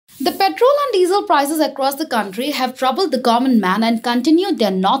The petrol and diesel prices across the country have troubled the common man and continued their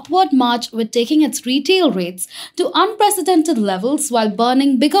northward march, with taking its retail rates to unprecedented levels while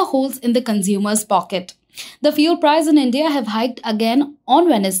burning bigger holes in the consumer's pocket. The fuel price in India have hiked again on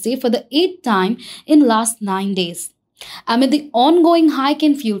Wednesday for the eighth time in last 9 days. Amid the ongoing hike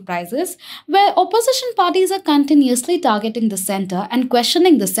in fuel prices, where opposition parties are continuously targeting the centre and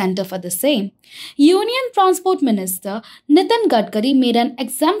questioning the centre for the same, Union Transport Minister Nitin Gadkari made an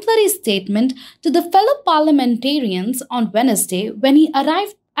exemplary statement to the fellow parliamentarians on Wednesday when he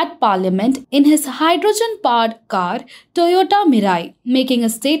arrived at Parliament in his hydrogen-powered car Toyota Mirai, making a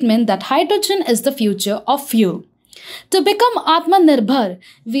statement that hydrogen is the future of fuel. To become Atmanirbhar,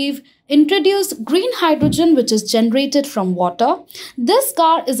 we've introduced green hydrogen, which is generated from water. This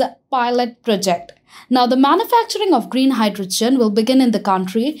car is a pilot project. Now, the manufacturing of green hydrogen will begin in the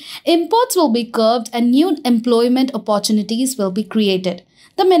country, imports will be curbed, and new employment opportunities will be created,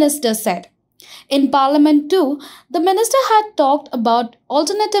 the minister said. In Parliament too, the minister had talked about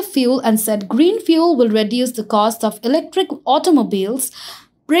alternative fuel and said green fuel will reduce the cost of electric automobiles,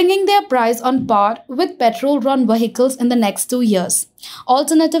 bringing their price on par with petrol-run vehicles in the next 2 years.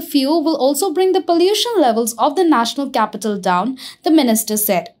 Alternative fuel will also bring the pollution levels of the national capital down, the minister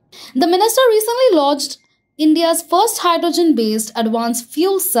said. The minister recently launched India's first hydrogen-based advanced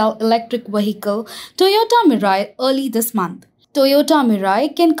fuel cell electric vehicle, Toyota Mirai, early this month. Toyota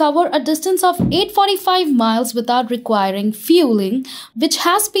Mirai can cover a distance of 845 miles without requiring fueling, which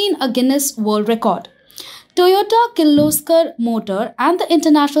has been a Guinness World Record. Toyota Kirloskar Motor and the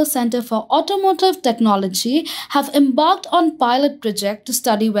International Center for Automotive Technology have embarked on pilot project to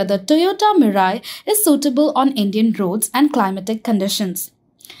study whether Toyota Mirai is suitable on Indian roads and climatic conditions.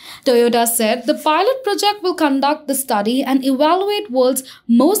 Toyota said the pilot project will conduct the study and evaluate world's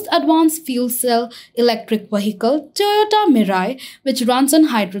most advanced fuel cell electric vehicle, Toyota Mirai, which runs on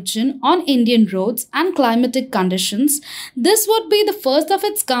hydrogen on Indian roads and climatic conditions. This would be the first of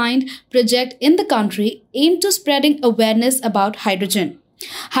its kind project in the country aimed to spreading awareness about hydrogen.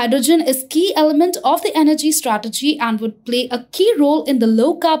 Hydrogen is a key element of the energy strategy and would play a key role in the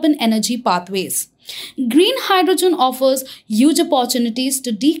low-carbon energy pathways. Green hydrogen offers huge opportunities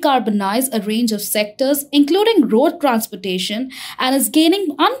to decarbonize a range of sectors, including road transportation, and is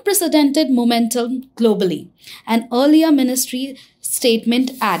gaining unprecedented momentum globally, an earlier ministry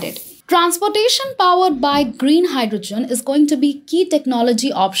statement added. Transportation powered by green hydrogen is going to be key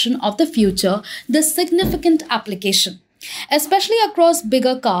technology option of the future, the significant application, especially across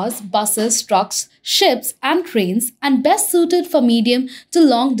bigger cars, buses, trucks, ships, and trains, and best suited for medium to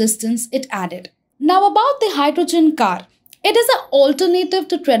long distance, it added. Now about the hydrogen car. It is an alternative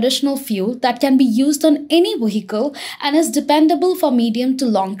to traditional fuel that can be used on any vehicle and is dependable for medium to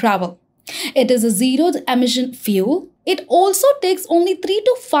long travel. It is a zero-emission fuel. It also takes only 3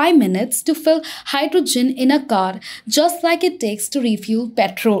 to 5 minutes to fill hydrogen in a car, just like it takes to refuel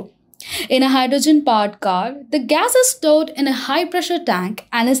petrol. In a hydrogen-powered car, the gas is stored in a high-pressure tank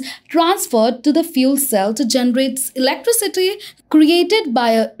and is transferred to the fuel cell to generate electricity created by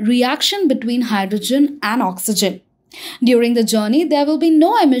a reaction between hydrogen and oxygen. During the journey, there will be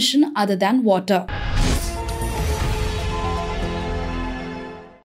no emission other than water.